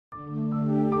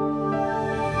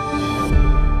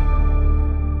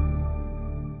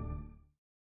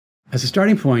As a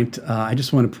starting point, I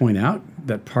just want to point out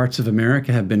that parts of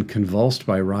America have been convulsed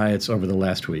by riots over the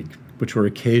last week, which were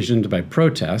occasioned by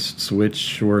protests,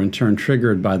 which were in turn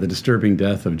triggered by the disturbing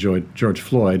death of George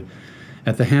Floyd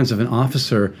at the hands of an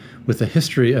officer with a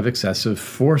history of excessive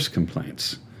force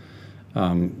complaints.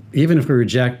 Even if we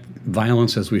reject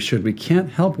violence as we should, we can't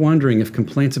help wondering if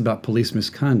complaints about police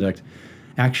misconduct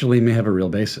actually may have a real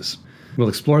basis. We'll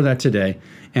explore that today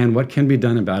and what can be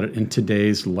done about it in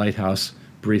today's Lighthouse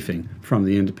briefing from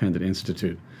the Independent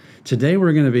Institute. Today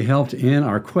we're going to be helped in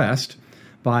our quest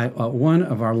by one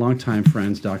of our longtime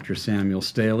friends, Dr. Samuel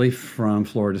Staley from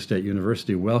Florida State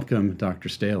University. Welcome, Dr.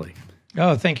 Staley.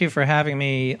 Oh, thank you for having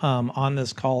me on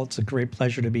this call. It's a great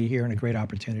pleasure to be here and a great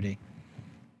opportunity.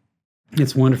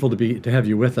 It's wonderful to have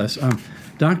you with us.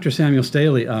 Dr. Samuel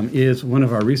Staley is one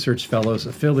of our research fellows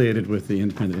affiliated with the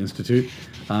Independent Institute.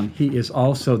 He is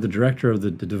also the director of the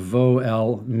DeVoe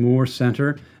L. Moore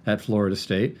Center at Florida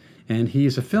State, and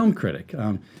he's a film critic.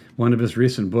 One of his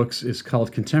recent books is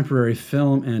called Contemporary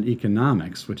Film and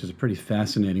Economics, which is a pretty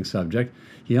fascinating subject.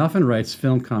 He often writes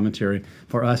film commentary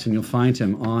for us, and you'll find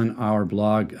him on our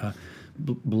blog,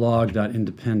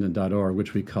 blog.independent.org,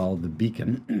 which we call The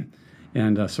Beacon.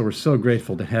 And so we're so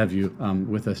grateful to have you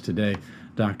with us today,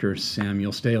 Dr.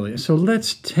 Samuel Staley. So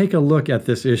let's take a look at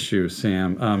this issue,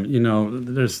 Sam.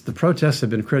 The protests have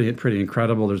been pretty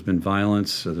incredible. There's been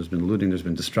violence, there's been looting, there's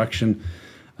been destruction.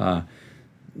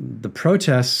 The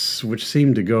protests, which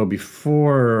seemed to go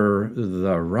before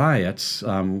the riots,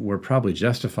 were probably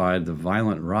justified. The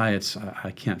violent riots,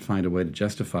 I can't find a way to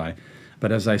justify.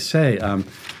 But as I say,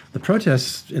 the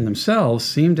protests in themselves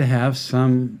seem to have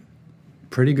some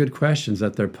pretty good questions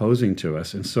that they're posing to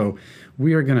us. And so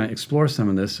we are going to explore some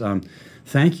of this.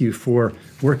 Thank you for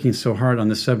working so hard on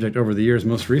this subject over the years.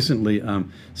 Most recently,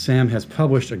 Sam has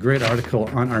published a great article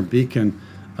on our Beacon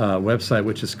website,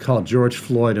 which is called George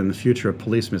Floyd and the Future of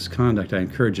Police Misconduct. I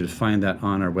encourage you to find that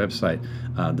on our website,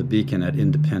 the Beacon at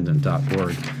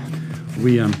independent.org.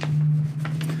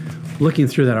 Looking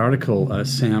through that article,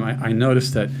 Sam, I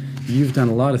noticed that you've done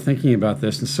a lot of thinking about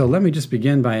this. And so let me just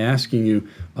begin by asking you,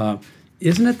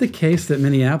 isn't it the case that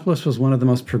Minneapolis was one of the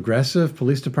most progressive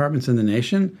police departments in the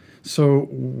nation? So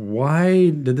why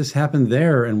did this happen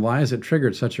there, and why has it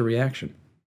triggered such a reaction?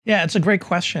 Yeah, it's a great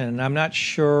question. I'm not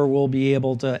sure we'll be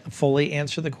able to fully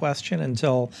answer the question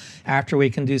until after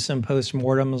we can do some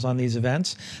post-mortems on these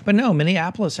events. But no,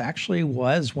 Minneapolis actually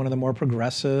was one of the more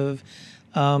progressive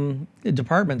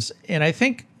departments. And I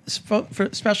think,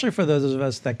 especially for those of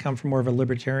us that come from more of a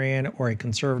libertarian or a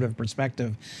conservative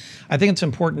perspective, I think it's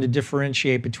important to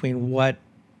differentiate between what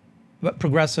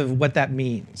that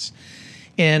means.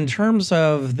 In terms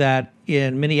of that,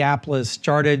 in Minneapolis,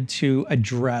 started to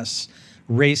address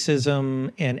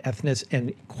racism and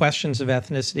questions of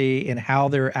ethnicity and how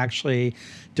they're actually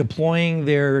deploying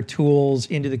their tools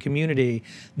into the community.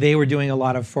 They were doing a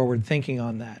lot of forward thinking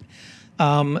on that.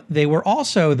 They were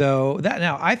also, though,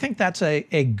 now I think that's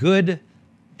a good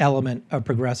element of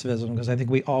progressivism, because I think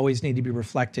we always need to be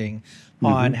reflecting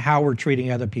on how we're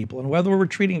treating other people and whether we're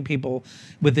treating people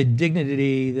with the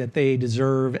dignity that they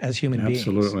deserve as human beings.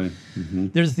 Absolutely.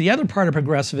 There's the other part of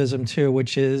progressivism, too,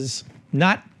 which is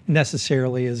not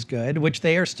necessarily as good, which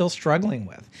they are still struggling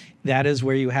with. That is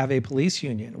where you have a police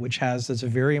union, which has as a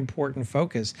very important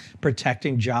focus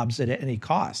protecting jobs at any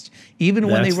cost, even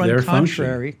when they run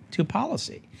contrary to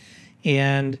policy.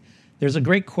 And there's a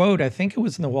great quote, I think it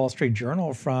was in the Wall Street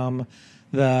Journal, from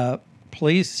the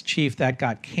police chief that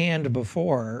got canned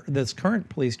before, this current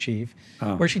police chief,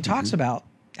 where she talks about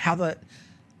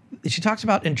she talks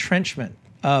about entrenchment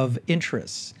of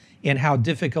interests and how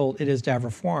difficult it is to have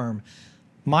reform.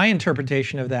 My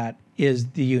interpretation of that is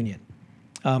the union,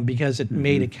 because it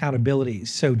made accountability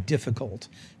so difficult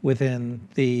within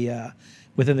the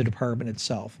department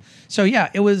itself. So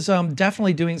yeah, it was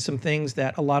definitely doing some things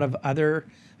that a lot of other,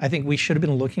 I think we should have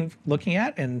been looking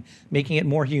at and making it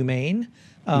more humane,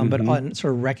 but on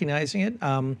sort of recognizing it.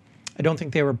 I don't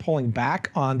think they were pulling back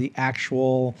on the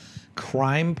actual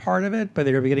crime part of it, but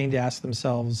they were beginning to ask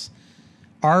themselves,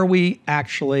 are we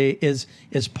actually, is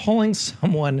pulling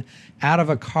someone out of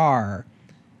a car,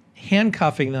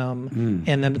 handcuffing them,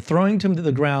 and then throwing them to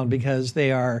the ground because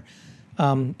they are,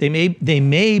 they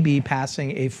may be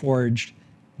passing a forged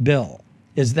bill.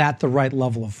 Is that the right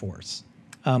level of force?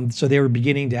 So they were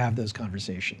beginning to have those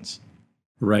conversations.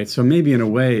 Right. So maybe in a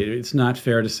way, it's not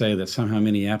fair to say that somehow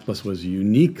Minneapolis was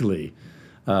uniquely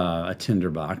a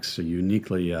tinderbox, a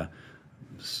uniquely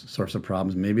source of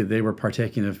problems. Maybe they were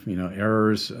partaking of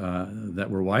errors that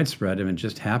were widespread, and it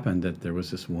just happened that there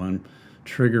was this one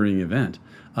triggering event.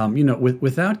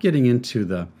 Without getting into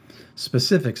the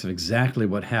specifics of exactly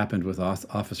what happened with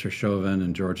Officer Chauvin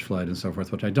and George Floyd and so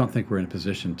forth, which I don't think we're in a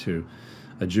position to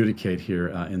adjudicate here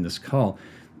in this call.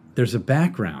 There's a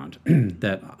background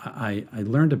that I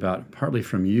learned about partly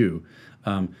from you,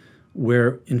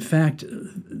 where in fact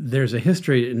there's a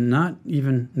history, not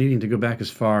even needing to go back as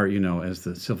far, as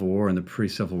the Civil War and the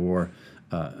pre-Civil War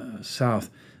South.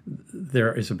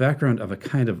 There is a background of a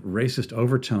kind of racist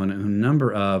overtone in a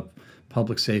number of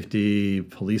public safety,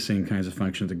 policing kinds of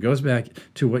functions that goes back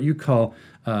to what you call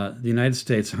the United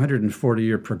States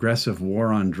 140-year progressive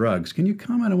war on drugs. Can you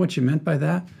comment on what you meant by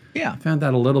that? Yeah. I found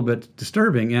that a little bit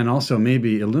disturbing and also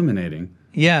maybe illuminating.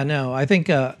 Yeah, no, I think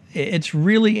it's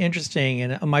really interesting.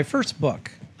 And my first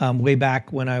book, way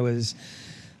back when I was,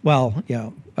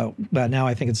 but now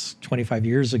I think it's 25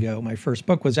 years ago, my first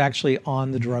book was actually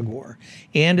on the drug war.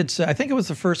 And I think it was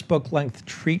the first book-length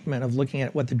treatment of looking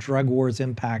at what the drug war's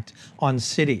impact on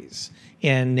cities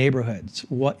and neighborhoods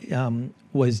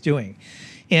was doing.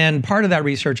 And part of that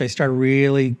research, I started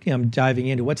really diving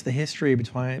into what's the history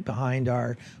behind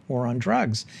our war on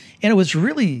drugs. And it was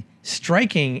really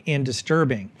striking and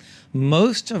disturbing.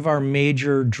 Most of our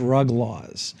major drug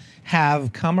laws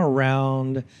have come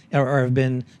around or have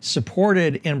been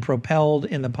supported and propelled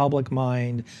in the public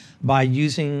mind by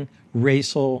using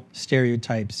racial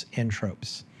stereotypes and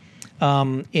tropes.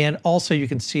 And also you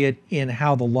can see it in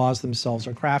how the laws themselves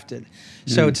are crafted.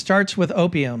 So it starts with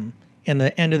opium in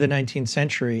the end of the 19th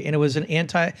century, and it was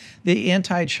the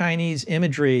anti-Chinese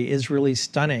imagery is really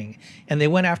stunning. And they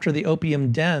went after the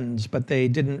opium dens, but they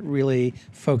didn't really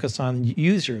focus on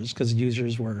users because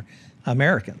users were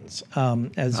Americans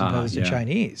as opposed to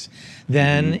Chinese.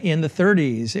 Then in the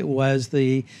 30s, it was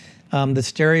the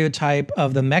stereotype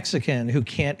of the Mexican who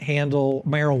can't handle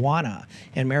marijuana,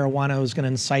 and marijuana was going to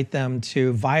incite them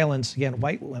to violence against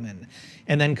white women.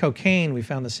 And then cocaine, we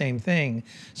found the same thing.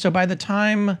 So by the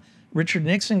time Richard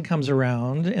Nixon comes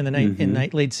around in the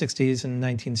late 60s and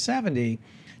 1970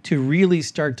 to really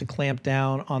start to clamp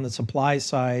down on the supply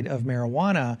side of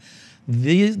marijuana,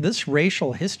 this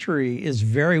racial history is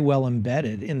very well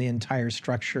embedded in the entire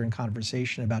structure and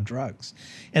conversation about drugs.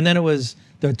 And then it was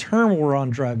the term war on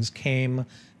drugs came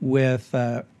with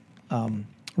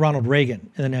Ronald Reagan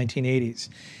in the 1980s.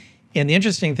 And the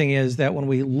interesting thing is that when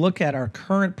we look at our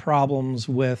current problems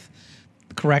with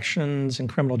corrections and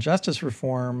criminal justice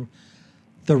reform,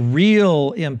 the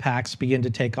real impacts begin to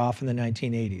take off in the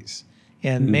 1980s.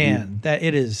 And man, that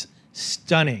it is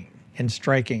stunning and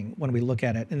striking when we look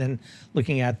at it. And then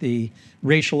looking at the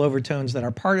racial overtones that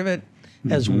are part of it,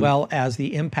 as well as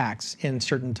the impacts in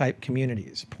certain type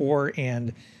communities, poor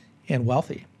and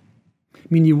wealthy. I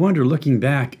mean, you wonder, looking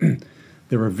back,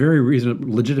 there were very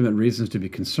legitimate reasons to be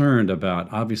concerned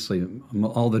about, obviously,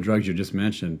 all the drugs you just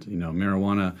mentioned,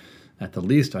 marijuana at the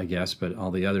least, I guess, but all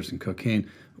the others and cocaine.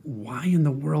 Why in the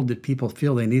world did people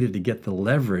feel they needed to get the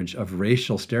leverage of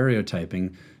racial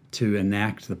stereotyping to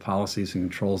enact the policies and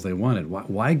controls they wanted?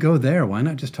 Why go there? Why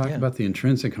not just talk about the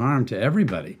intrinsic harm to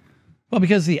everybody? Well,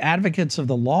 because the advocates of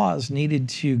the laws needed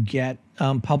to get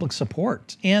public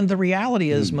support. And the reality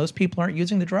is most people aren't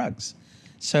using the drugs.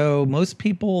 So most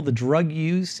people, the drug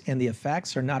use and the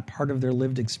effects are not part of their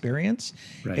lived experience.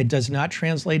 Right. It does not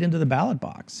translate into the ballot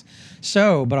box.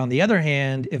 So, but on the other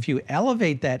hand, if you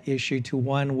elevate that issue to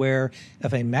one where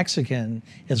if a Mexican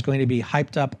is going to be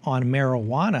hyped up on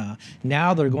marijuana,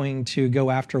 now they're going to go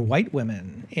after white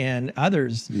women and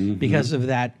others because of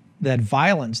that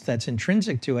violence that's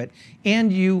intrinsic to it,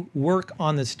 and you work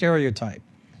on the stereotype,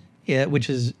 which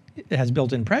has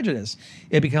built-in prejudice,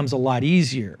 it becomes a lot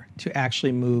easier to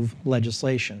actually move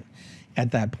legislation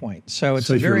at that point. So it's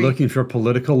if you're looking for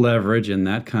political leverage in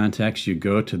that context, you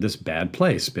go to this bad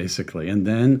place, basically. And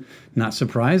then, not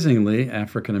surprisingly,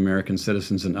 African-American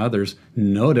citizens and others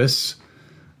notice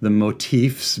the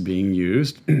motifs being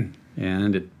used,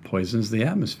 and it poisons the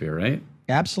atmosphere, right?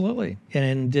 Absolutely.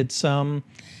 And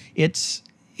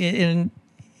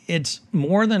it's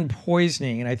more than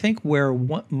poisoning. And I think where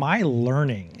my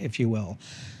learning, if you will,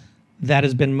 that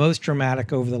has been most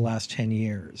dramatic over the last 10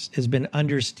 years has been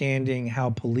understanding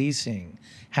how policing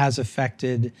has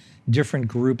affected different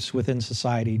groups within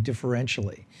society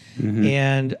differentially.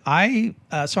 And I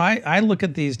look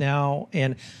at these now,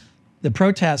 and the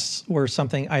protests were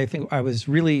something I think I was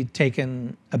really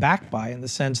taken aback by, in the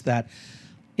sense that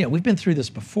we've been through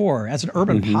this before. As an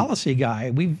urban policy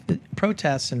guy,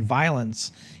 protests and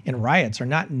violence and riots are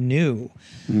not new.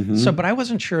 But I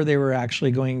wasn't sure they were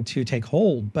actually going to take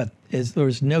hold. But there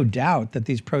was no doubt that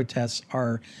these protests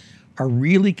are are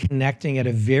really connecting at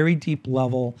a very deep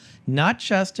level, not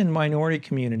just in minority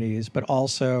communities, but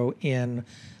also in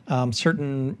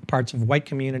certain parts of white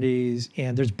communities.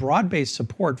 And there's broad-based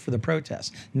support for the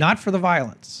protests, not for the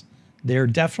violence. There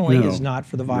definitely is not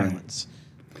for the violence.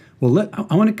 Right. Well,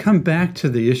 I want to come back to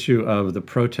the issue of the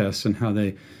protests and how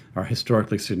they are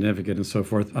historically significant and so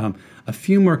forth. A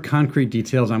few more concrete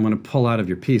details I'm going to pull out of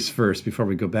your piece first before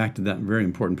we go back to that very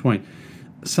important point.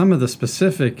 Some of the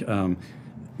specific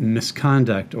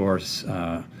misconduct or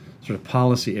sort of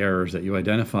policy errors that you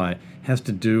identify has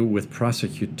to do with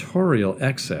prosecutorial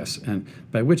excess, and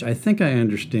by which I think I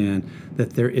understand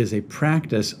that there is a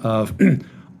practice of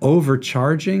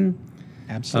overcharging.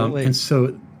 Absolutely. And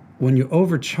so when you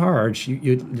overcharge,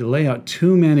 you lay out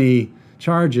too many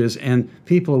charges, and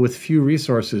people with few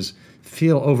resources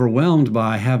feel overwhelmed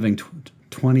by having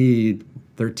 20,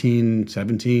 13,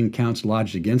 17 counts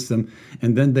lodged against them,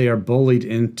 and then they are bullied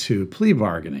into plea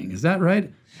bargaining. Is that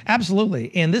right?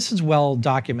 Absolutely. And this is well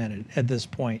documented at this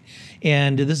point.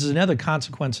 And this is another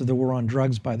consequence of the war on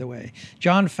drugs, by the way.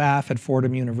 John Pfaff at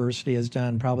Fordham University has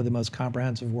done probably the most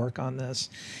comprehensive work on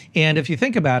this. And if you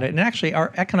think about it, and actually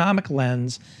our economic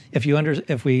lens, if you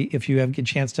have a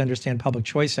chance to understand public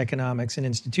choice economics and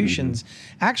institutions,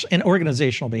 actually, and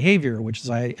organizational behavior, which is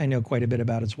I know quite a bit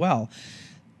about as well,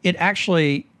 it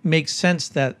actually makes sense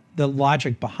that the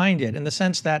logic behind it, in the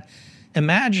sense that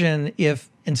imagine if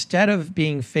instead of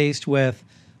being faced with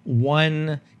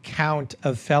one count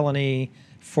of felony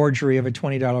forgery of a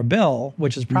 $20 bill,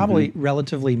 which is probably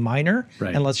relatively minor,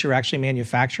 unless you're actually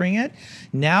manufacturing it,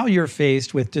 now you're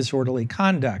faced with disorderly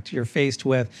conduct. You're faced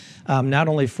with not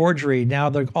only forgery,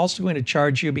 now they're also going to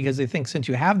charge you, because they think since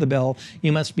you have the bill,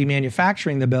 you must be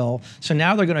manufacturing the bill. So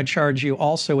now they're going to charge you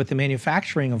also with the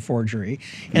manufacturing of forgery.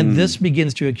 And this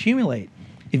begins to accumulate.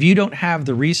 If you don't have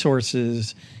the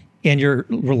resources and you're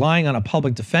relying on a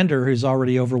public defender who's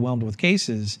already overwhelmed with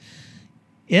cases,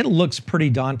 it looks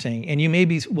pretty daunting. And you may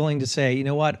be willing to say, you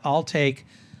know what, I'll take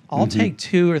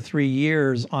 2 or 3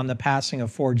 years on the passing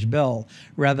of forged bill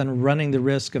rather than running the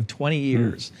risk of 20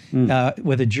 years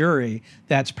with a jury.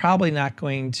 That's probably not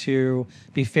going to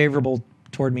be favorable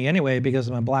toward me anyway, because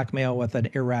I'm a black male with an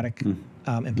erratic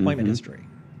employment history.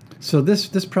 So this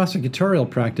prosecutorial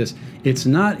practice, it's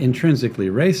not intrinsically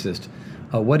racist.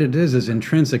 What it is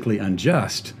intrinsically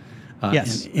unjust.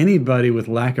 Yes. And anybody with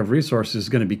lack of resources is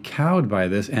going to be cowed by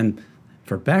this. And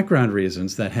for background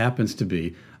reasons, that happens to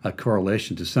be a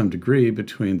correlation to some degree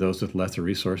between those with lesser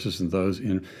resources and those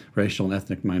in racial and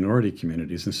ethnic minority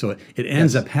communities. And so it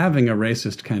ends up having a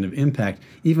racist kind of impact,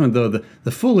 even though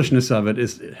the foolishness of it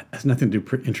has nothing to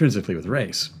do intrinsically with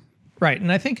race. Right.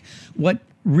 And I think what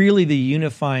really the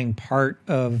unifying part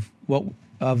of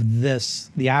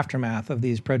the aftermath of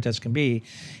these protests can be,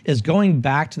 is going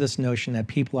back to this notion that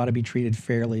people ought to be treated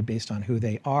fairly based on who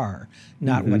they are,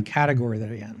 not what category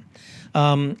they're in.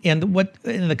 And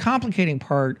the complicating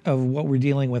part of what we're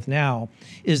dealing with now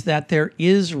is that there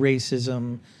is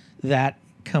racism that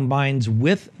combines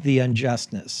with the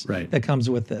unjustness that comes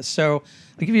with this. So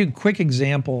I'll give you a quick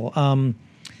example.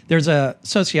 There's a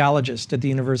sociologist at the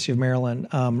University of Maryland,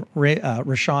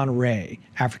 Rashawn Ray,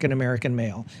 African-American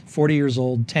male, 40 years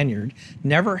old, tenured,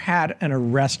 never had an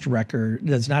arrest record,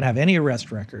 does not have any arrest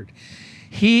record.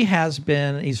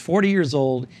 He's 40 years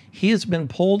old, he has been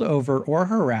pulled over or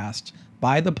harassed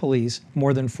by the police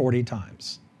more than 40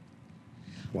 times.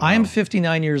 Wow. I am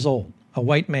 59 years old, a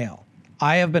white male.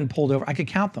 I have been pulled over, I could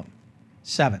count them,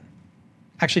 7.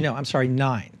 Actually, no, I'm sorry,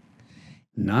 9.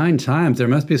 9 times. There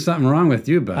must be something wrong with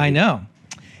you, buddy. I know.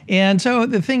 And so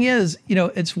the thing is,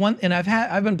 it's one, and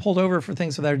I've been pulled over for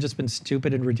things that have just been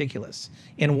stupid and ridiculous.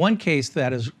 In one case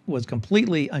that was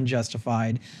completely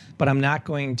unjustified, but I'm not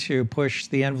going to push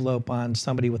the envelope on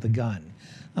somebody with a gun,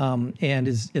 and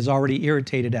is already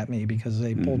irritated at me because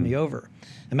they pulled me over.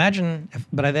 Imagine,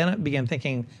 but I then began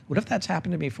thinking, what if that's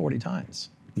happened to me 40 times?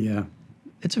 Yeah.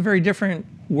 It's a very different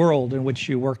world in which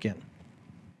you work in.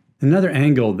 Another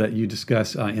angle that you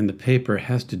discuss in the paper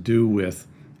has to do with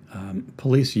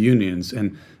police unions.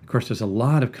 And of course, there's a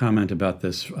lot of comment about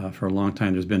this for a long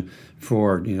time. There's been,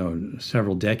 for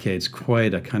several decades,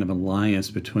 quite a kind of alliance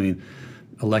between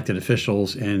elected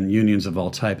officials and unions of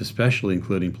all type, especially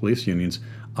including police unions.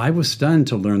 I was stunned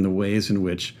to learn the ways in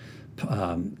which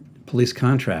police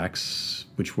contracts,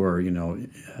 which were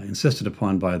insisted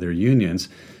upon by their unions,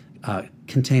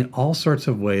 contain all sorts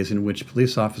of ways in which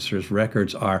police officers'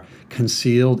 records are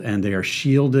concealed and they are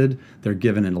shielded. They're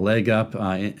given a leg up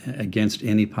against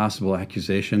any possible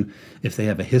accusation. If they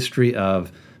have a history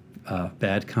of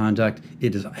bad conduct,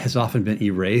 has often been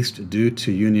erased due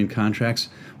to union contracts.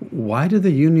 Why do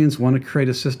the unions want to create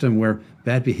a system where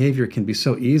bad behavior can be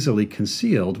so easily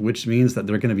concealed, which means that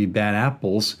there are going to be bad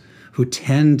apples who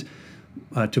tend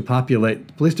to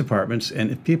populate police departments?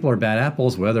 And if people are bad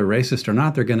apples, whether racist or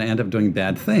not, they're going to end up doing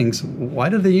bad things. Why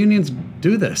do the unions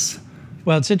do this?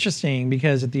 Well, it's interesting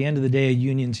because at the end of the day, a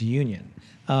union's a union.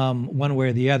 One way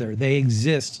or the other. They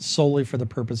exist solely for the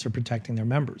purpose of protecting their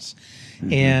members.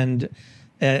 Mm-hmm. And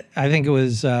I think it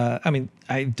was,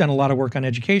 I've done a lot of work on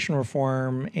education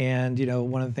reform, and,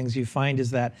 one of the things you find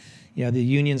is that, the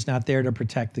union's not there to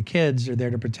protect the kids, they're there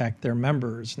to protect their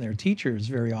members and their teachers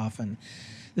very often.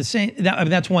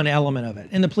 That's one element of it.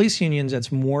 In the police unions,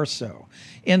 that's more so.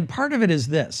 And part of it is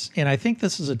this, and I think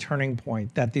this is a turning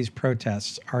point that these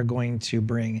protests are going to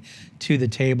bring to the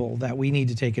table that we need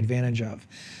to take advantage of.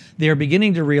 They're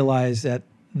beginning to realize that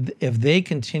if they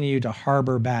continue to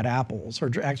harbor bad apples,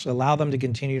 or actually allow them to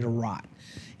continue to rot,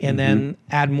 and then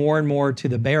add more and more to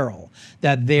the barrel,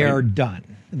 that they're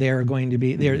done. They're going to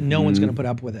be, no one's going to put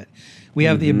up with it. We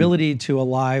have the ability to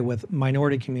ally with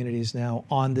minority communities now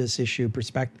on this issue.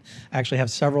 Actually have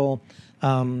several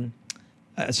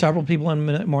people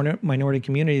in minority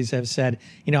communities have said,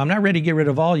 I'm not ready to get rid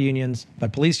of all unions,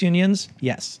 but police unions,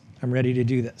 yes, I'm ready to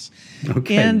do this.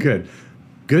 Okay,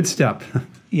 good step.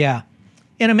 Yeah.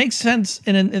 And it makes sense.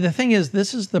 And the thing is,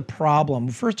 this is the problem.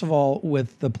 First of all,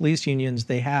 with the police unions,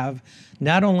 they have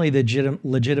not only the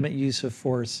legitimate use of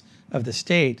force of the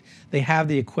state, they have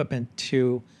the equipment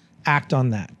to act on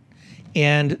that.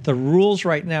 And the rules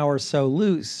right now are so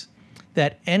loose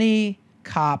that any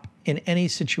cop in any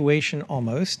situation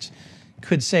almost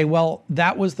could say, well,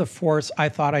 that was the force I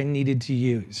thought I needed to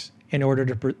use in order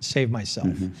to save myself.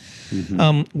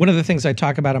 One of the things I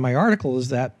talk about in my article is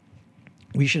that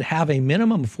we should have a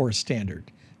minimum force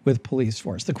standard with police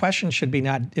force. The question should be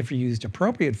not if you used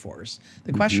appropriate force.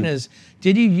 The question is,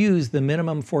 did you use the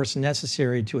minimum force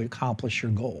necessary to accomplish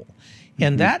your goal?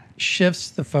 And that shifts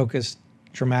the focus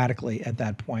dramatically at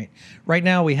that point. Right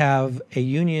now, we have a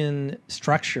union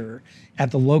structure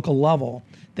at the local level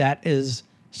that is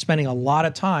spending a lot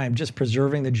of time just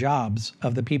preserving the jobs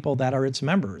of the people that are its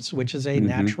members, which is a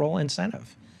natural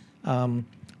incentive.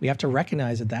 We have to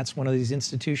recognize that that's one of these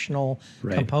institutional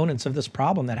components of this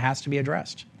problem that has to be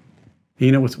addressed.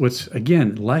 What's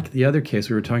again, like the other case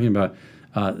we were talking about,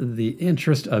 the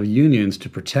interest of unions to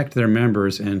protect their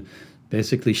members and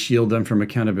basically shield them from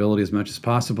accountability as much as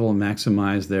possible and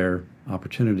maximize their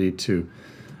opportunity to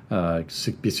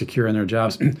be secure in their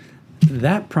jobs.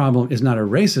 That problem is not a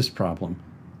racist problem,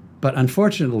 but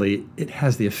unfortunately, it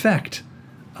has the effect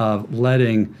of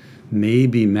letting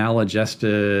maybe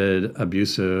maladjusted,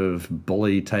 abusive,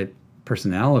 bully-type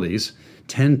personalities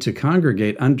tend to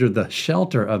congregate under the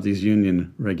shelter of these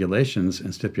union regulations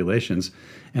and stipulations.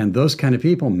 And those kind of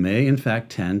people may, in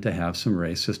fact, tend to have some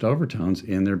racist overtones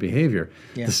in their behavior.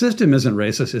 Yeah. The system isn't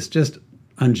racist, it's just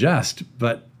unjust,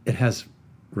 but it has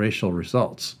racial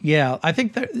results. Yeah, I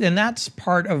think that, and that's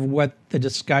part of what the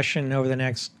discussion over the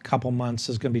next couple months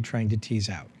is going to be trying to tease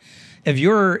out. If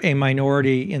you're a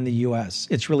minority in the U.S.,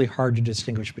 it's really hard to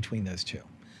distinguish between those two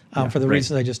for the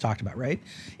reasons I just talked about, right?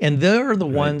 And they're the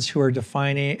ones who are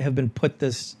put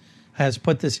this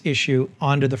issue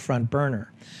onto the front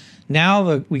burner.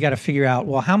 Now we got to figure out,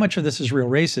 well, how much of this is real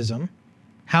racism?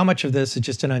 How much of this is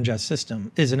just an unjust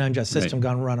system? Is an unjust system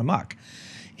gone run amok?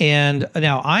 And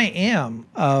now I am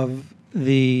of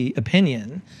the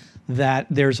opinion that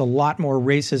there's a lot more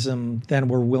racism than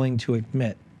we're willing to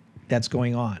admit that's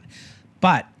going on.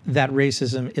 But that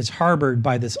racism is harbored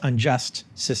by this unjust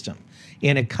system,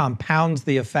 and it compounds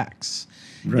the effects.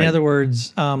 In other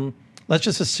words, let's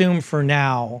just assume for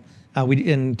now,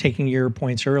 in taking your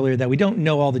points earlier, that we don't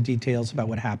know all the details about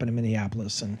what happened in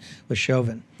Minneapolis and with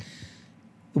Chauvin.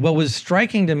 What was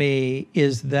striking to me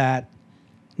is that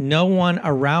no one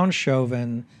around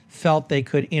Chauvin felt they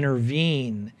could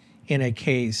intervene in a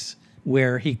case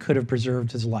where he could have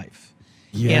preserved his life.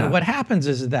 Yeah. And what happens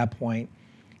is at that point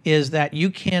is that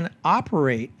you can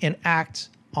operate and act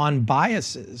on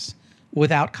biases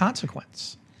without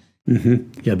consequence.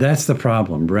 Yeah, that's the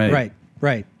problem, right?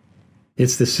 Right.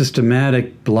 It's the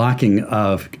systematic blocking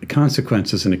of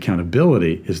consequences and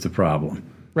accountability is the problem.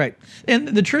 Right. And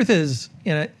the truth is,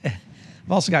 I've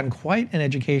also gotten quite an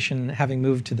education having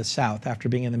moved to the South after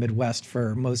being in the Midwest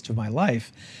for most of my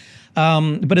life.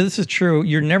 But this is true.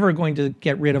 You're never going to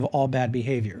get rid of all bad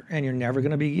behavior, and you're never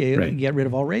going to get rid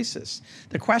of all racists.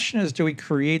 The question is, do we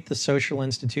create the social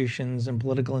institutions and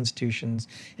political institutions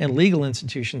and legal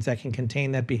institutions that can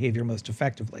contain that behavior most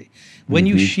effectively? When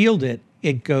you shield it,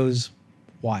 it goes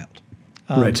wild.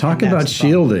 Right. Talk about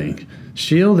shielding.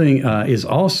 Shielding is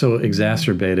also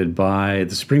exacerbated by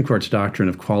the Supreme Court's doctrine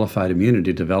of qualified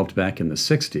immunity developed back in the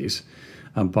 60s,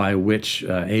 by which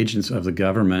agents of the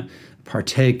government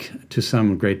partake to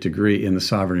some great degree in the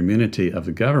sovereign immunity of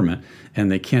the government,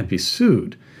 and they can't be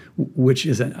sued, which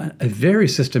is a very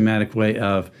systematic way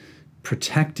of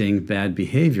protecting bad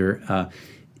behavior.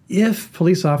 If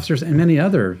police officers and many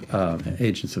other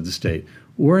agents of the state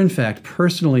were in fact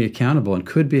personally accountable and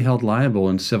could be held liable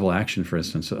in civil action, for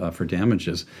instance, for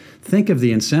damages, think of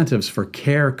the incentives for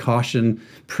care, caution,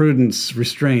 prudence,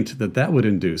 restraint that would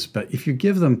induce. But if you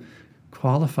give them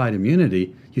qualified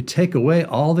immunity, you take away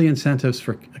all the incentives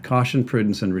for caution,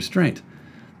 prudence, and restraint.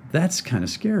 That's kind of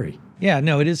scary. Yeah,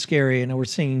 no, it is scary. And we're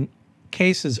seeing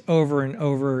cases over and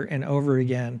over and over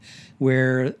again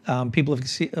where people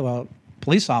have,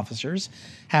 police officers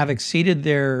have exceeded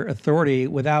their authority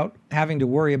without having to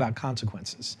worry about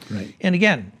consequences. Right. And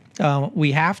again,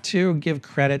 we have to give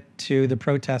credit to the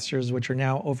protesters, which are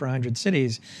now over 100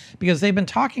 cities, because they've been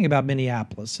talking about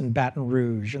Minneapolis and Baton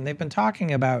Rouge, and they've been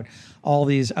talking about all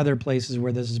these other places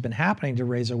where this has been happening to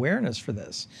raise awareness for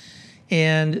this.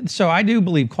 And so I do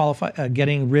believe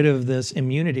getting rid of this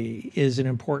immunity is an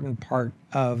important part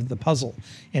of the puzzle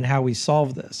in how we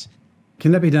solve this.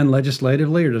 Can that be done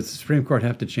legislatively, or does the Supreme Court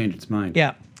have to change its mind?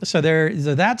 Yeah, so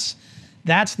that's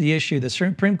the issue. The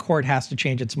Supreme Court has to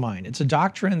change its mind. It's a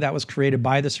doctrine that was created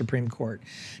by the Supreme Court.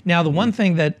 Now, the one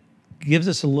thing that gives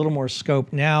us a little more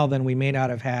scope now than we may not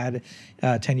have had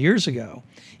 10 years ago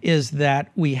is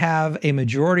that we have a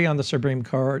majority on the Supreme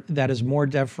Court that is more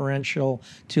deferential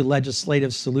to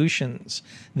legislative solutions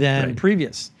than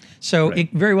previous. So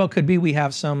it very well could be we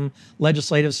have some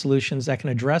legislative solutions that can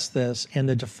address this, and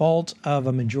the default of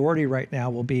a majority right now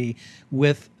will be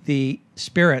with the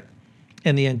spirit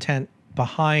and the intent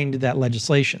behind that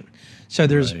legislation. So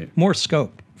there's more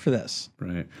scope for this.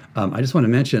 Right. I just want to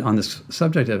mention on this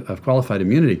subject of qualified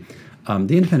immunity,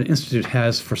 the Independent Institute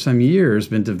has for some years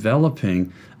been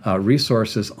developing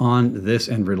resources on this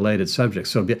and related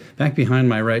subjects. So back behind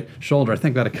my right shoulder, I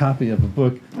think I've got a copy of a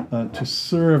book, To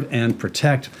Serve and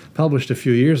Protect, published a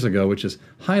few years ago, which is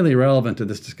highly relevant to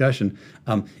this discussion.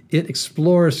 It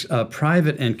explores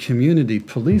private and community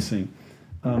policing.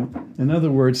 In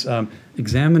other words,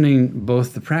 examining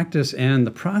both the practice and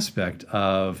the prospect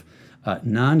of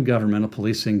non-governmental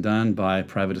policing done by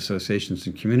private associations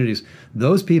and communities.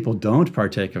 Those people don't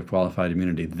partake of qualified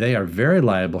immunity. They are very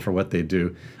liable for what they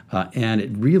do, and it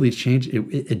really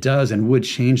it does and would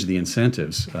change the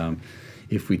incentives.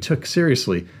 If we took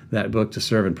seriously that book, To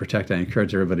Serve and Protect, I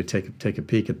encourage everybody to take a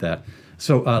peek at that.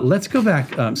 So let's go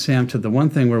back, Sam, to the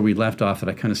one thing where we left off that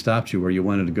I kind of stopped you where you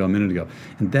wanted to go a minute ago,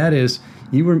 and that is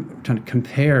you were trying to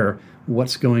compare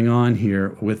what's going on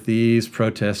here with these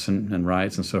protests and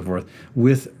riots and so forth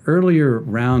with earlier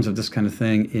rounds of this kind of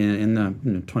thing in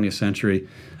the 20th century,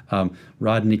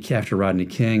 after Rodney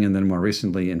King, and then more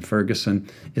recently in Ferguson.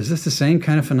 Is this the same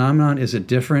kind of phenomenon? Is it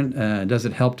different? Does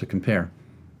it help to compare?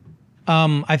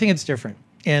 I think it's different.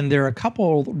 And there are a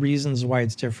couple reasons why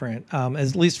it's different,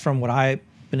 at least from what I've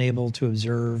been able to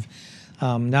observe,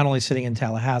 not only sitting in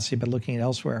Tallahassee, but looking at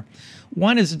elsewhere.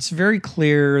 One is it's very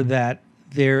clear that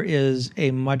there is a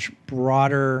much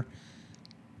broader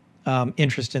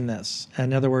interest in this.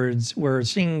 In other words, we're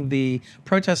seeing the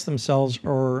protests themselves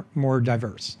are more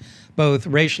diverse, both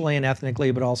racially and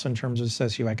ethnically, but also in terms of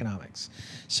socioeconomics.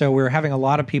 So we're having a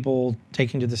lot of people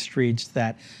taking to the streets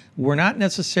that were not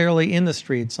necessarily in the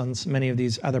streets on many of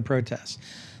these other protests.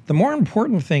 The more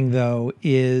important thing, though,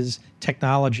 is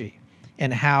technology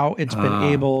and how it's been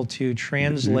able to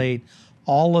translate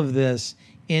all of this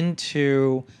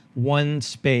into one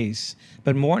space.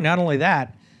 But not only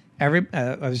that, I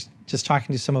was just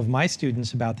talking to some of my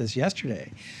students about this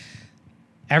yesterday.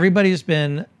 Everybody's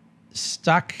been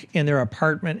stuck in their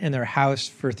apartment, in their house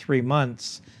for 3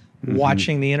 months,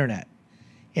 watching the internet.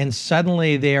 And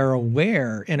suddenly they are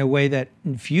aware in a way that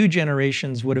few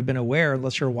generations would have been aware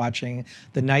unless you're watching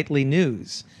the nightly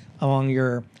news among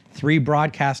your 3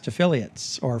 broadcast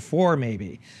affiliates, or 4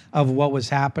 maybe, of what was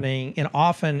happening. And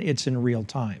often it's in real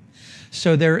time.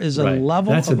 So there is a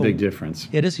level That's a big difference.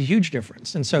 It is a huge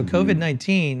difference. And so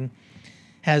COVID-19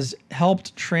 has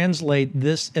helped translate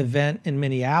this event in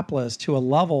Minneapolis to a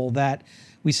level that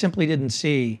we simply didn't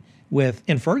see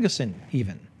in Ferguson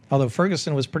even, although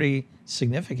Ferguson was pretty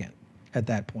significant at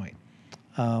that point.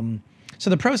 So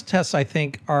the protests, I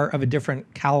think, are of a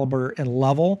different caliber and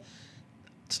level.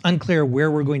 It's unclear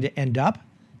where we're going to end up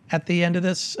at the end of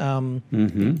this. And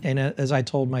as I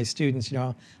told my students,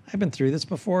 I've been through this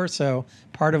before, so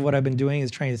part of what I've been doing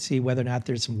is trying to see whether or not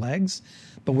there's some legs.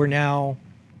 But we're now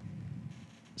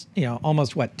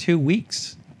almost 2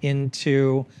 weeks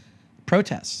into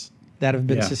protests that have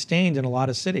been sustained in a lot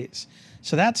of cities.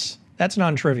 So that's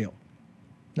non-trivial.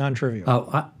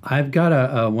 I've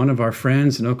got one of our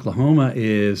friends in Oklahoma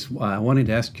is wanting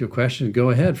to ask you a question. Go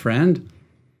ahead, friend.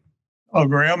 Oh,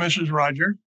 Graham, this is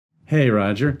Roger. Hey,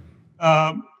 Roger.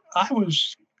 I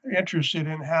was interested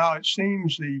in how it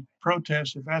seems the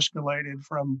protests have escalated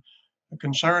from a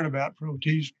concern about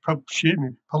police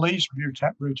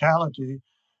brutality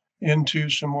into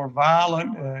some more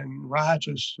violent and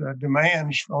riotous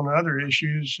demands on other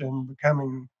issues and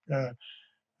becoming, to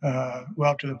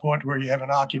the point where you have an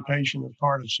occupation of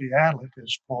part of Seattle at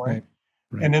this point.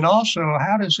 Right. And then also,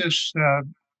 how does this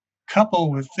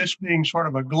couple with this being sort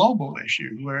of a global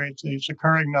issue where it's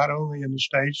occurring not only in the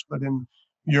States, but in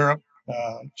Europe,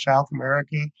 South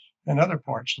America, and other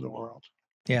parts of the world?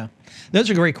 Yeah, those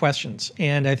are great questions.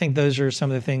 And I think those are some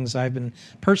of the things I've been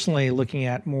personally looking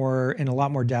at more in a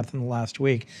lot more depth in the last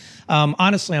week.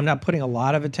 Honestly, I'm not putting a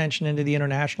lot of attention into the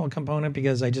international component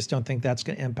because I just don't think that's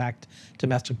going to impact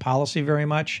domestic policy very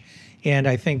much. And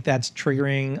I think that's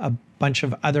triggering a bunch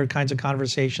of other kinds of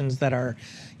conversations that are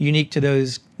unique to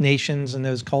those nations and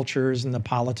those cultures and the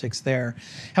politics there.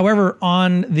 However,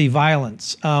 on the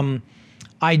violence,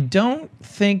 I don't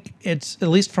think it's, at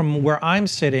least from where I'm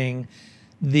sitting,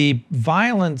 the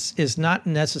violence is not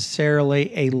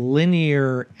necessarily a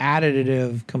linear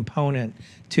additive component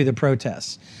to the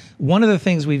protests. One of the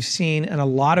things we've seen in a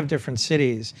lot of different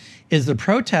cities is the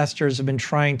protesters have been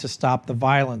trying to stop the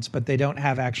violence, but they don't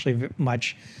have actually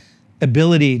much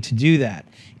ability to do that.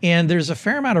 And there's a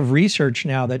fair amount of research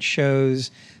now that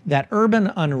shows that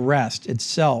urban unrest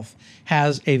itself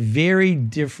has a very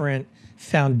different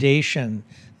foundation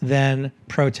than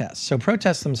protests. So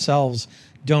protests themselves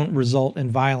don't result in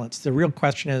violence. The real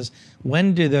question is,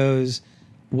 when does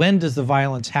the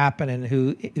violence happen and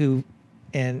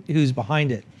who's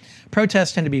behind it?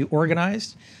 Protests tend to be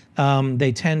organized.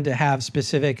 They tend to have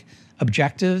specific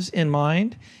objectives in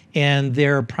mind, and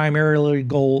their primary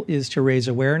goal is to raise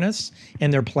awareness,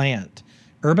 and they're planned.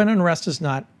 Urban unrest is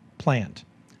not planned,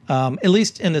 at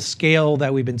least in the scale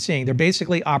that we've been seeing. They're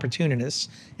basically opportunists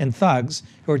and thugs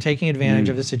who are taking advantage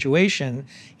of the situation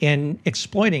and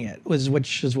exploiting it,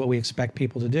 which is what we expect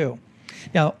people to do.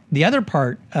 Now, the other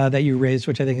part that you raised,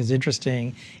 which I think is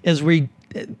interesting, is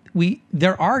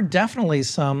there are definitely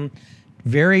some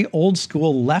very old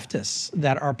school leftists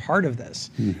that are part of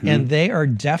this, and they're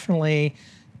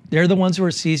the ones who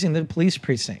are seizing the police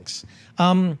precincts.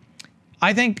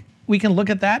 I think we can look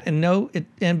at that and know it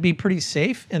and be pretty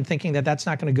safe in thinking that that's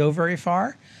not going to go very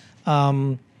far,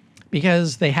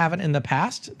 because they haven't in the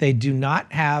past. They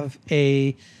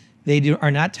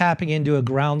are not tapping into a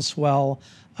groundswell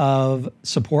of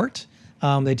support.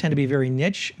 They tend to be very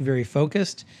niche, very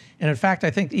focused. And in fact, I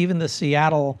think even the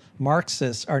Seattle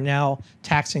Marxists are now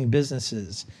taxing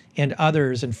businesses and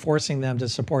others and forcing them to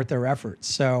support their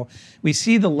efforts. So we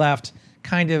see the left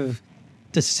kind of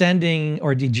descending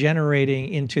or degenerating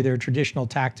into their traditional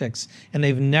tactics, and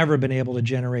they've never been able to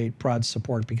generate broad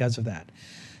support because of that.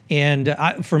 And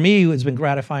for me, it's been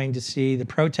gratifying to see the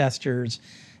protesters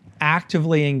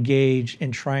actively engage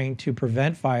in trying to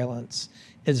prevent violence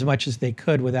as much as they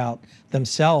could without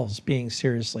themselves being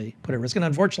seriously put at risk. And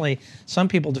unfortunately, some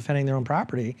people defending their own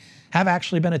property have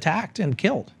actually been attacked and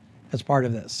killed as part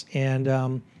of this.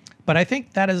 And but I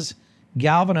think that is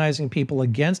galvanizing people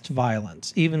against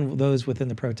violence, even those within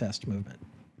the protest movement.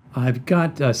 I've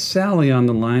got Sally on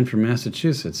the line from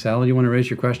Massachusetts. Sally, you want to raise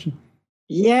your question?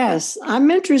 Yes,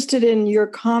 I'm interested in your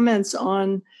comments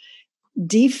on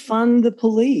defund the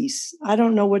police. I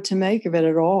don't know what to make of it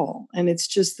at all. And it's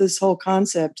just this whole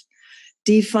concept,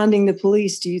 defunding the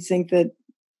police. Do you think that,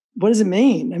 what does it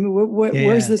mean? I mean,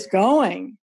 where's this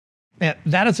going? Yeah,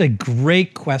 that is a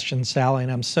great question, Sally,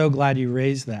 and I'm so glad you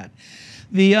raised that.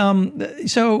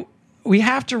 So we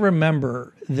have to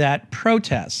remember that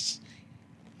protests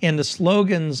and the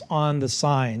slogans on the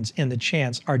signs and the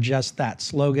chants are just that,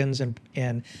 slogans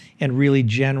and really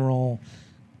general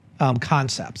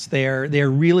concepts. They're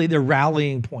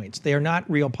rallying points. They are not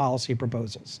real policy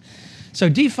proposals. So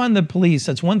defund the police,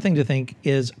 that's one thing to think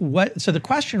is what, so the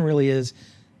question really is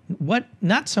what,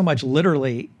 not so much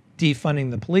literally defunding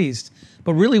the police,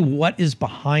 but really what is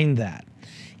behind that?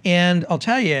 And I'll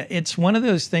tell you, it's one of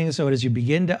those things, so as you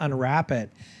begin to unwrap it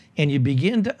and you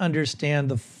begin to understand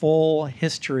the full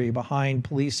history behind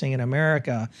policing in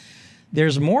America,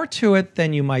 there's more to it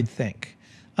than you might think.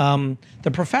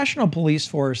 The professional police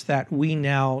force that we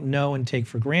now know and take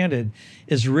for granted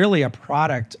is really a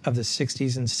product of the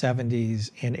 60s and 70s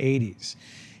and 80s.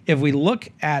 If we look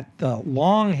at the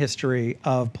long history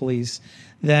of police,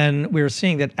 then we were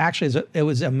seeing that actually it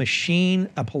was a machine,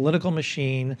 a political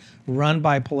machine run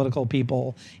by political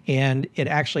people, and it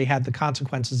actually had the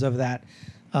consequences of that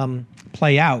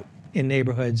play out in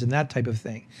neighborhoods and that type of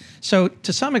thing. So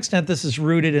to some extent, this is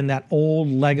rooted in that old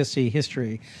legacy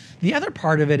history. The other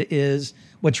part of it is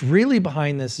what's really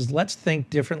behind this is let's think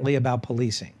differently about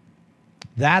policing.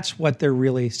 That's what they're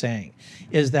really saying,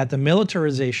 is that the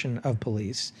militarization of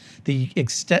police, the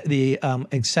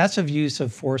excessive use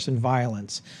of force and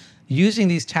violence, using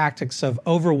these tactics of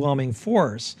overwhelming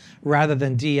force rather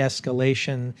than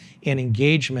de-escalation and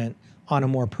engagement on a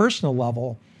more personal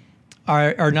level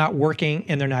are not working,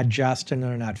 and they're not just, and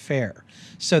they're not fair.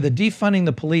 So the defunding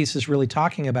the police is really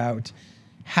talking about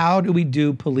how do we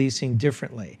do policing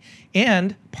differently?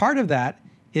 And part of that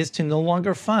is to no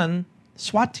longer fund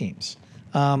SWAT teams.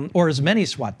 Or as many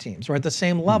SWAT teams, or at the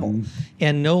same level,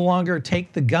 and no longer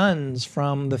take the guns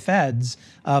from the feds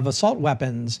of assault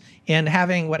weapons, and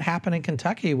having what happened in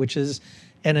Kentucky, which is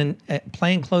a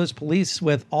plainclothes police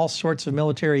with all sorts of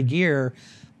military gear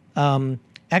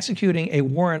executing a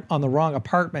warrant on the wrong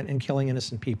apartment and killing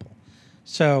innocent people.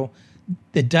 So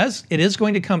it is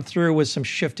going to come through with some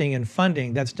shifting in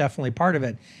funding. That's definitely part of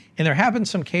it. And there have been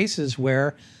some cases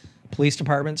where police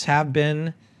departments have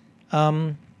been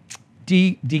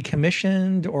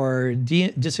decommissioned or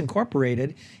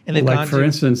disincorporated, and they've gone for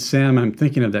instance, Sam, I'm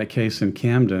thinking of that case in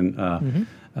Camden,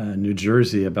 New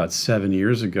Jersey, about 7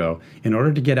 years ago. In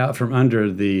order to get out from under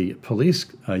the police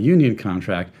union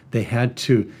contract, they had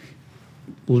to,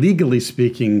 legally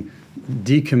speaking,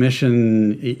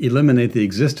 eliminate the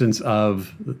existence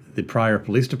of the prior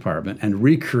police department and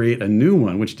recreate a new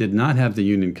one, which did not have the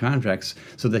union contracts,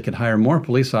 so they could hire more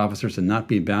police officers and not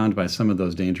be bound by some of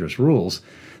those dangerous rules.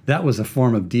 That was a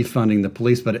form of defunding the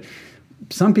police, but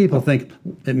some people think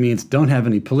it means don't have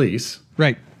any police.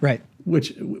 Right.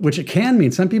 Which it can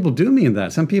mean. Some people do mean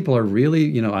that. Some people are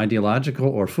really, ideological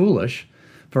or foolish.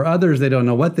 For others, they don't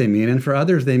know what they mean, and for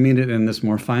others, they mean it in this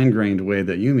more fine-grained way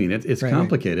that you mean it. It's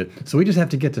complicated. So we just have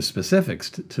to get to specifics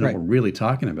to know what we're really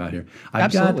talking about here.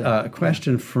 I've got a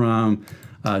question from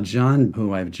John,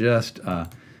 who I've just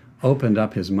opened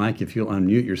up his mic. If you'll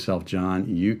unmute yourself, John,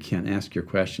 you can ask your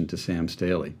question to Sam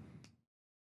Staley.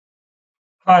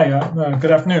 Hi,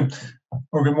 good afternoon,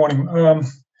 or good morning.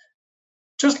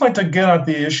 Just like to get at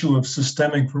the issue of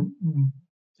systemic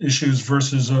issues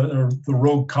versus the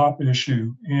rogue cop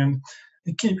issue. And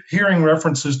I keep hearing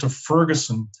references to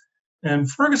Ferguson. And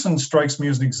Ferguson strikes me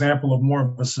as an example of more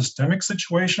of a systemic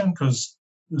situation, because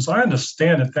as I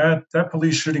understand it, that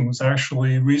police shooting was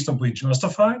actually reasonably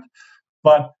justified.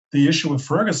 But the issue with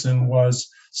Ferguson was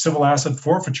civil asset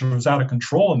forfeiture was out of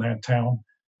control in that town,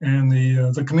 and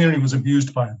the community was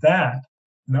abused by that.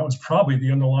 And that was probably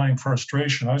the underlying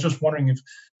frustration. I was just wondering if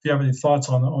you have any thoughts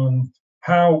on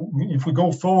how, if we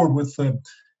go forward with the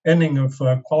ending of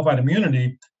qualified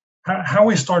immunity, how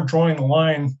we start drawing the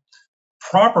line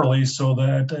properly so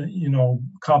that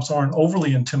cops aren't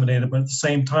overly intimidated, but at the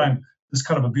same time, this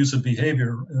kind of abusive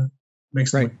behavior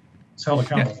makes them held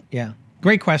accountable. Yeah.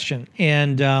 Great question.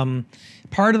 And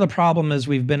part of the problem is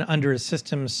we've been under a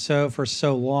system for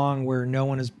so long where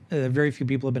very few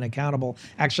people have been accountable.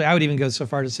 Actually, I would even go so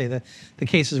far to say that the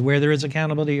cases where there is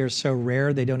accountability are so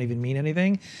rare they don't even mean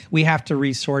anything. We have to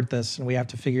resort this, and we have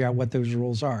to figure out what those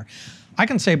rules are. I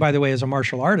can say, by the way, as a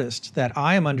martial artist, that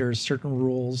I am under certain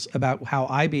rules about how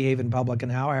I behave in public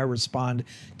and how I respond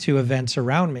to events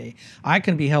around me. I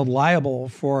can be held liable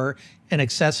for an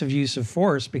excessive use of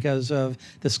force because of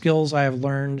the skills I have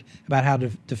learned about how to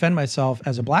defend myself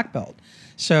as a black belt.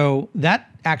 So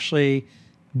that actually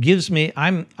gives me,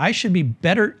 I should be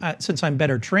better, since I'm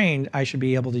better trained, I should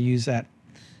be able to use that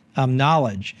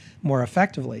knowledge more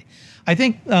effectively. I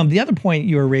think the other point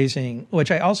you were raising,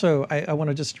 which I want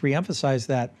to just reemphasize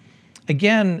that,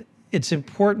 again, it's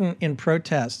important in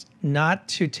protests not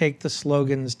to take the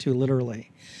slogans too literally.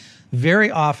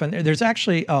 Very often, there's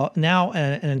actually now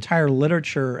an entire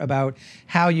literature about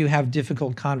how you have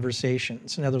difficult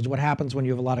conversations. In other words, what happens when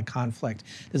you have a lot of conflict.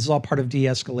 This is all part of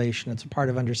de-escalation. It's a part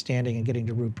of understanding and getting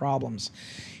to root problems.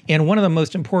 And one of the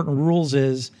most important rules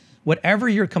is whatever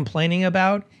you're complaining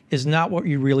about is not what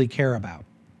you really care about.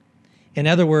 In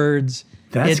other words,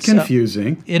 that's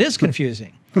confusing. It is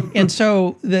confusing. And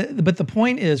so, but the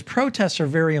point is, protests are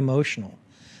very emotional.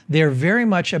 They're very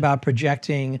much about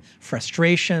projecting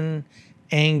frustration,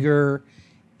 anger,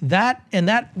 that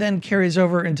then carries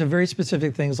over into very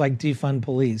specific things like defund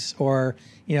police or,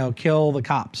 kill the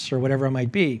cops or whatever it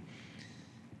might be.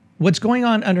 What's going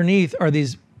on underneath are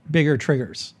these bigger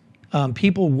triggers.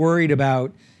 People worried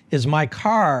about, is my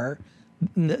car,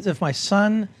 if my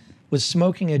son was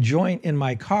smoking a joint in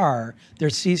my car.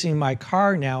 They're seizing my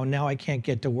car now, and now I can't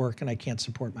get to work and I can't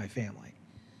support my family.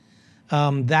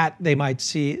 That they might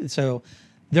see. So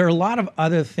there are a lot of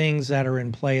other things that are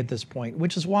in play at this point,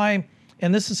 which is why,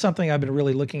 and this is something I've been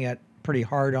really looking at pretty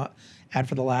hard at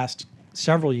for the last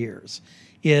several years,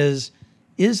 is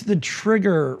the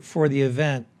trigger for the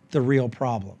event the real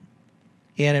problem?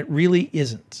 And it really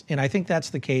isn't. And I think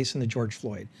that's the case in the George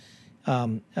Floyd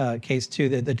case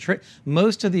too.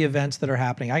 Most of the events that are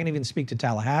happening, I can even speak to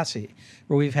Tallahassee,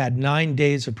 where we've had 9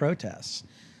 days of protests.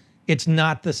 It's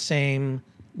not the same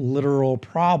literal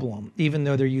problem, even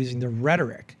though they're using the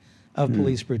rhetoric of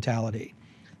police brutality.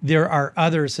 There are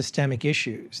other systemic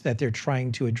issues that they're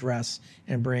trying to address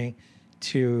and bring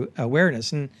to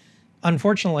awareness. And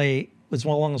unfortunately, as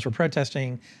long as we're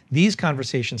protesting, these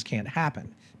conversations can't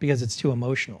happen because it's too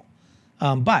emotional.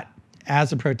 But as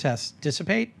the protests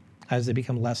dissipate, as they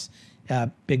become less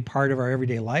big part of our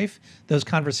everyday life, those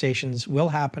conversations will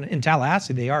happen. In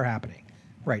Tallahassee, they are happening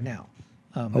right now.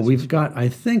 We've got, I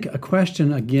think, a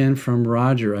question again from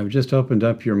Roger. I've just opened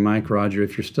up your mic, Roger.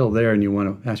 If you're still there and you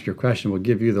want to ask your question, we'll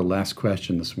give you the last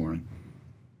question this morning.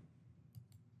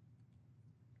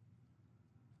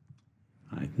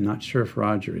 I'm not sure if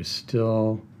Roger is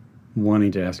still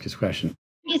wanting to ask his question.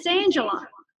 It's Angela.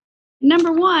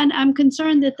 Number one, I'm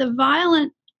concerned that the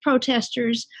violent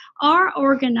protesters are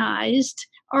organized,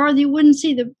 or you wouldn't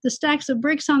see the stacks of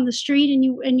bricks on the street, and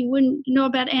you wouldn't know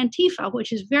about Antifa,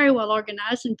 which is very well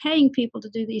organized and paying people to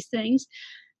do these things.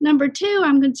 Number two,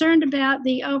 I'm concerned about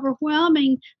the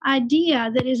overwhelming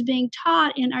idea that is being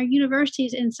taught in our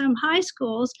universities and some high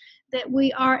schools that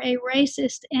we are a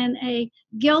racist and a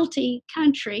guilty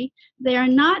country. They are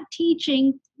not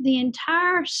teaching the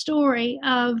entire story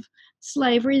of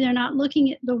slavery. They're not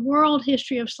looking at the world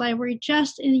history of slavery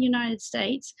just in the United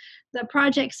States. The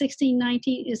Project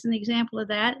 1619 is an example of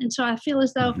that. And so I feel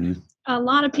as though a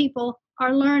lot of people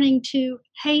are learning to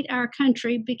hate our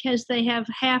country because they have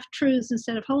half-truths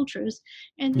instead of whole truths.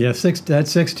 And yeah, that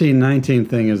 1619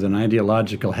 thing is an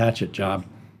ideological hatchet job.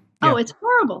 Oh, it's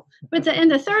horrible. But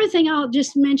the third thing I'll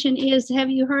just mention is,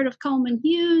 have you heard of Coleman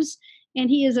Hughes? And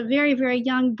he is a very, very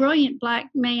young, brilliant Black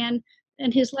man.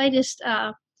 And his latest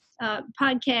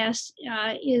podcast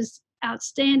is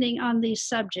outstanding on these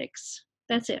subjects.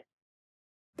 That's it.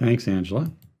 Thanks, Angela.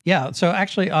 Yeah, so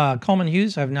actually, Coleman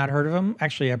Hughes, I've not heard of him.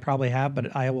 Actually, I probably have,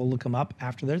 but I will look him up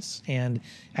after this and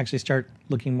actually start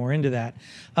looking more into that.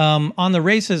 On the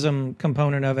racism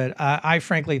component of it, I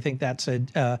frankly think that's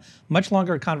a much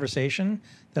longer conversation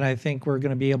than I think we're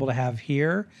going to be able to have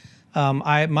here.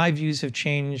 My views have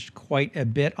changed quite a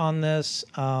bit on this.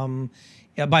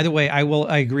 Yeah, by the way, I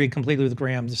agree completely with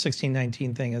Graham. The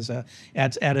 1619 thing is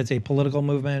it's a political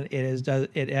movement.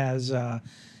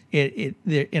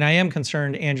 And I am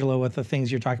concerned, Angela, with the things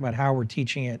you're talking about, how we're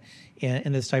teaching it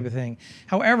in this type of thing.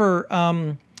 However,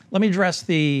 let me address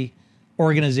the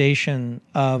organization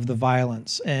of the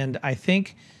violence. And I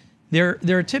think there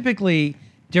are typically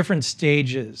different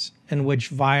stages in which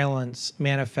violence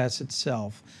manifests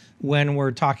itself when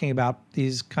we're talking about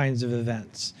these kinds of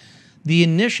events. The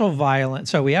initial violence,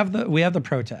 so we have the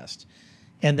protest.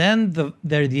 And then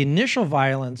the initial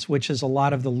violence, which is a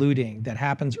lot of the looting that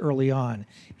happens early on,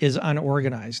 is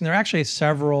unorganized. And there are actually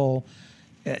several.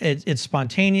 It's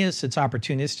spontaneous, it's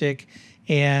opportunistic,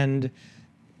 and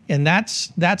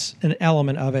that's an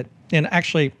element of it. And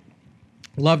actually,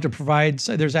 love to provide.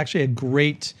 So there's actually a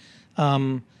great,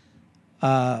 actually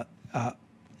a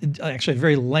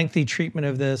very lengthy treatment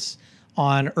of this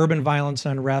on urban violence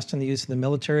and unrest and the use of the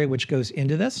military, which goes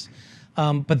into this.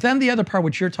 But then the other part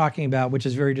which you're talking about, which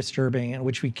is very disturbing and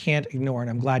which we can't ignore, and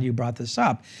I'm glad you brought this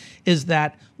up, is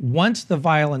that once the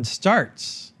violence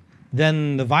starts,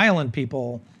 then the violent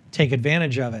people take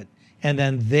advantage of it. And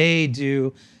then they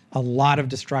do a lot of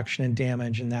destruction and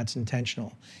damage, and that's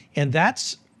intentional. And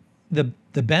that's the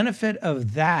benefit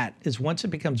of that is once it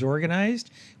becomes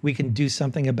organized, we can do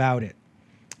something about it.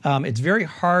 It's very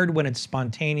hard when it's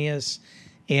spontaneous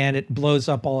and it blows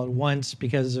up all at once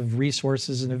because of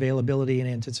resources and availability and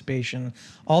anticipation.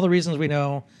 All the reasons we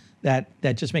know that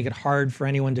just make it hard for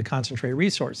anyone to concentrate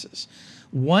resources.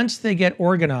 Once they get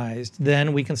organized,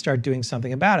 then we can start doing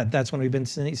something about it. That's when we've been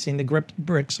seeing the gripped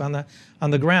bricks on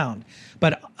the ground.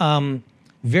 But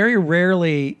very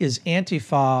rarely is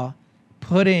Antifa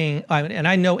putting, and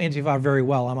I know Antifa very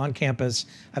well. I'm on campus.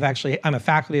 I'm a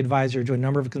faculty advisor to a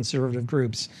number of conservative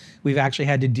groups. We've actually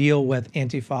had to deal with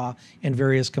Antifa in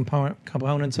various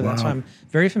components of that, so I'm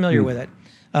very familiar with it.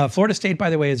 Florida State,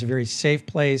 by the way, is a very safe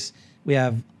place. We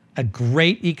have a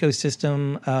great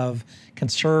ecosystem of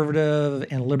conservative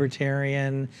and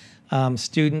libertarian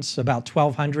students. About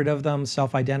 1,200 of them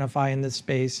self-identify in this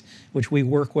space, which we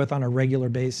work with on a regular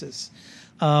basis.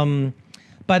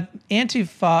 But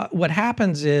Antifa, what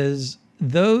happens is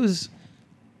the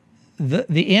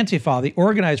Antifa, the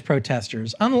organized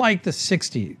protesters, unlike the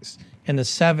 60s and the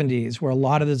 70s, where a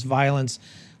lot of this violence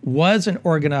was an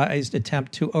organized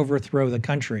attempt to overthrow the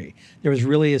country. There was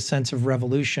really a sense of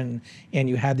revolution, and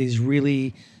you had these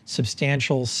really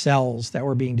substantial cells that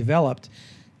were being developed.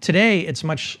 Today, it's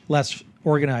much less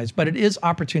organized, but it is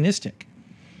opportunistic.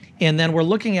 And then we're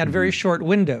looking at very short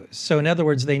windows. So in other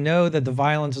words, they know that the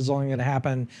violence is only going to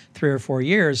happen 3 or 4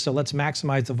 years, so let's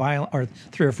maximize the violence, or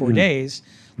 3 or 4 days.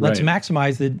 Let's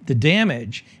maximize the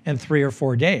damage in 3 or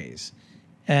 4 days.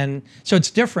 And so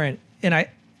it's different,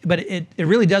 but it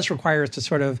really does require us to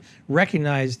sort of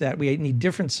recognize that we need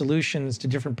different solutions to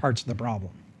different parts of the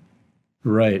problem.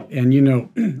 Right. And,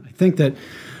 I think that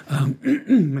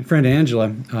my friend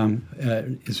Angela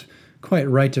is quite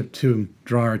right to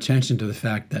draw our attention to the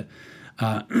fact that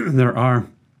there are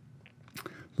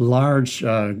large,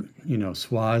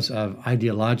 swaths of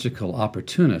ideological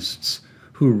opportunists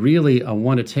who really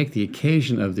want to take the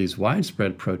occasion of these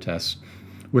widespread protests,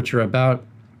 which are about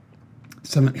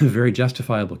some very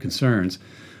justifiable concerns.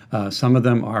 Some of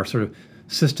them are sort of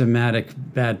systematic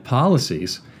bad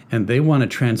policies, and they want to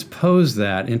transpose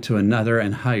that into another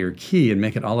and higher key and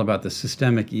make it all about the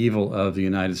systemic evil of the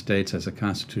United States as a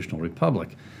constitutional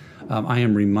republic. I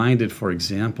am reminded, for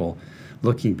example,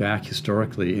 looking back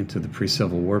historically into the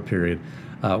pre-Civil War period,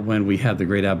 when we had the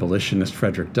great abolitionist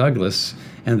Frederick Douglass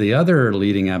and the other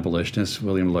leading abolitionist,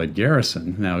 William Lloyd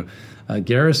Garrison. Now,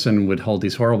 Garrison would hold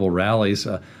these horrible rallies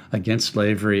against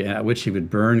slavery, at which he would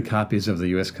burn copies of the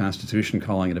U.S. Constitution,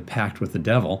 calling it a pact with the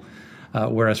devil,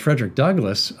 whereas Frederick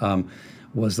Douglass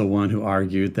was the one who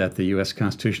argued that the U.S.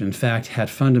 Constitution, in fact, had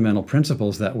fundamental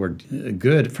principles that were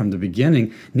good from the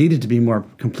beginning, needed to be more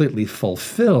completely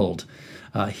fulfilled.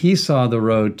 He saw the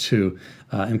road to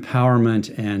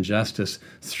empowerment and justice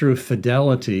through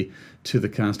fidelity to the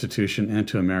Constitution and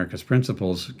to America's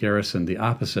principles. Garrison, the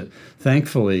opposite.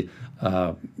 Thankfully,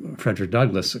 Frederick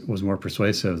Douglass was more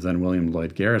persuasive than William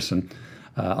Lloyd Garrison.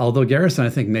 Although Garrison, I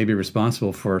think, may be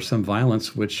responsible for some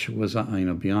violence which was,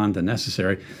 beyond the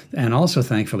necessary. And also,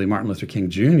 thankfully, Martin Luther King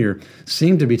Jr.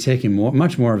 seemed to be taking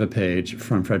much more of a page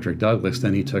from Frederick Douglass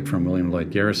than he took from William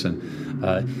Lloyd Garrison.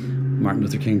 Martin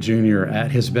Luther King Jr.,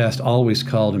 at his best, always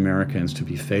called Americans to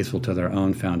be faithful to their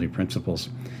own founding principles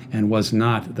and was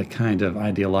not the kind of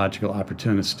ideological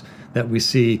opportunist that we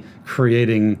see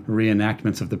creating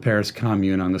reenactments of the Paris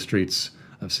Commune on the streets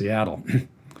of Seattle.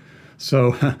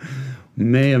 So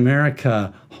may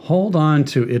America hold on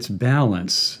to its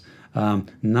balance,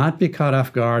 not be caught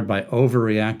off guard by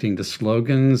overreacting to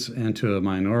slogans and to a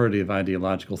minority of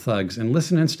ideological thugs, and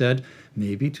listen instead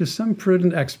maybe to some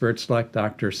prudent experts like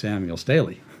Dr. Samuel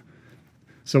Staley.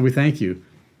 So we thank you.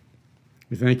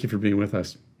 We thank you for being with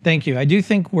us. Thank you. I do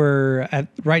think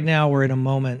right now we're in a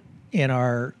moment in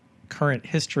our current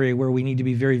history where we need to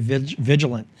be very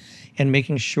vigilant in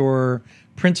making sure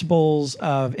principles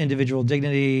of individual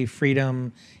dignity,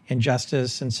 freedom, and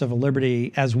justice and civil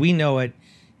liberty, as we know it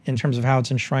in terms of how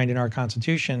it's enshrined in our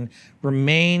Constitution,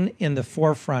 remain in the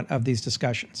forefront of these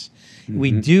discussions.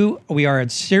 Mm-hmm. We are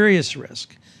at serious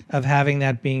risk of having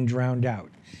that being drowned out.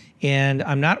 And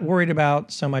I'm not worried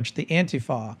about so much the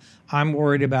Antifa. I'm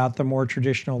worried about the more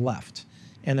traditional left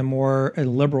and the more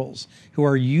liberals who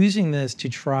are using this to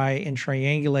try and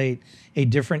triangulate a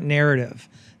different narrative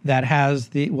that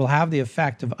will have the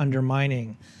effect of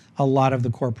undermining a lot of the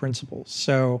core principles.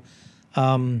 So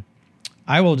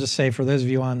I will just say, for those of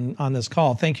you on this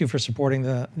call, thank you for supporting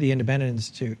the Independent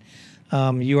Institute.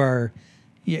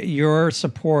 Your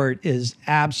support is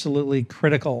absolutely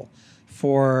critical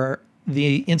for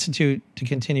the Institute to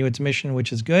continue its mission,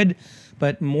 which is good,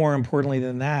 but more importantly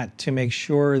than that, to make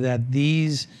sure that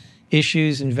these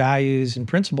issues and values and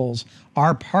principles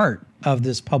are part of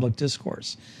this public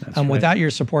discourse. Right. Without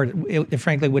your support, it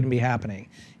frankly wouldn't be happening.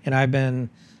 And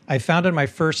I founded my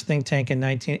first think tank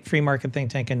free market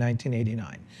think tank in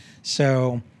 1989.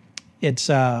 So it's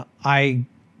the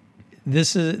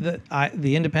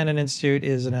Independent Institute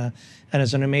is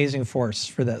an amazing force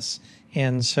for this.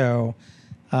 And so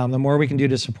the more we can do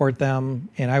to support them,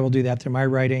 and I will do that through my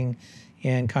writing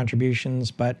and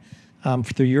contributions, but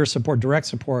through your support, direct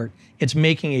support, it's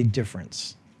making a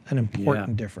difference, an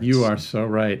important difference. You are so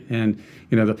right. And,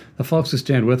 the folks who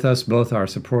stand with us, both our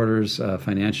supporters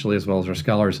financially as well as our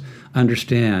scholars,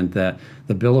 understand that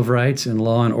the Bill of Rights and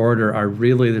law and order are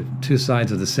really the two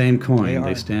sides of the same coin.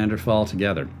 They stand or fall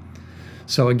together.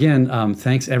 So again,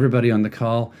 thanks everybody on the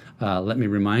call. Let me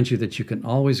remind you that you can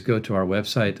always go to our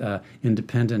website,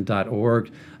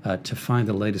 independent.org, to find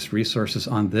the latest resources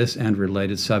on this and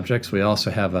related subjects. We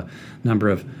also have a number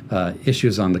of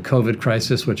issues on the COVID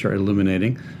crisis, which are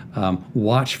illuminating.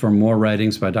 Watch for more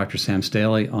writings by Dr. Sam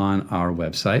Staley on our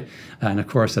website. And of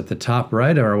course, at the top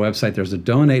right of our website, there's a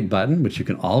donate button, which you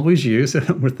can always use.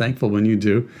 We're thankful when you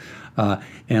do.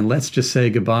 And let's just say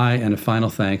goodbye and a final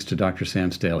thanks to Dr.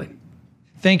 Sam Staley.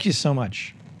 Thank you so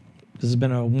much. This has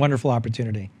been a wonderful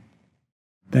opportunity.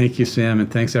 Thank you, Sam,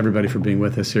 and thanks everybody for being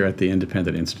with us here at the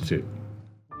Independent Institute.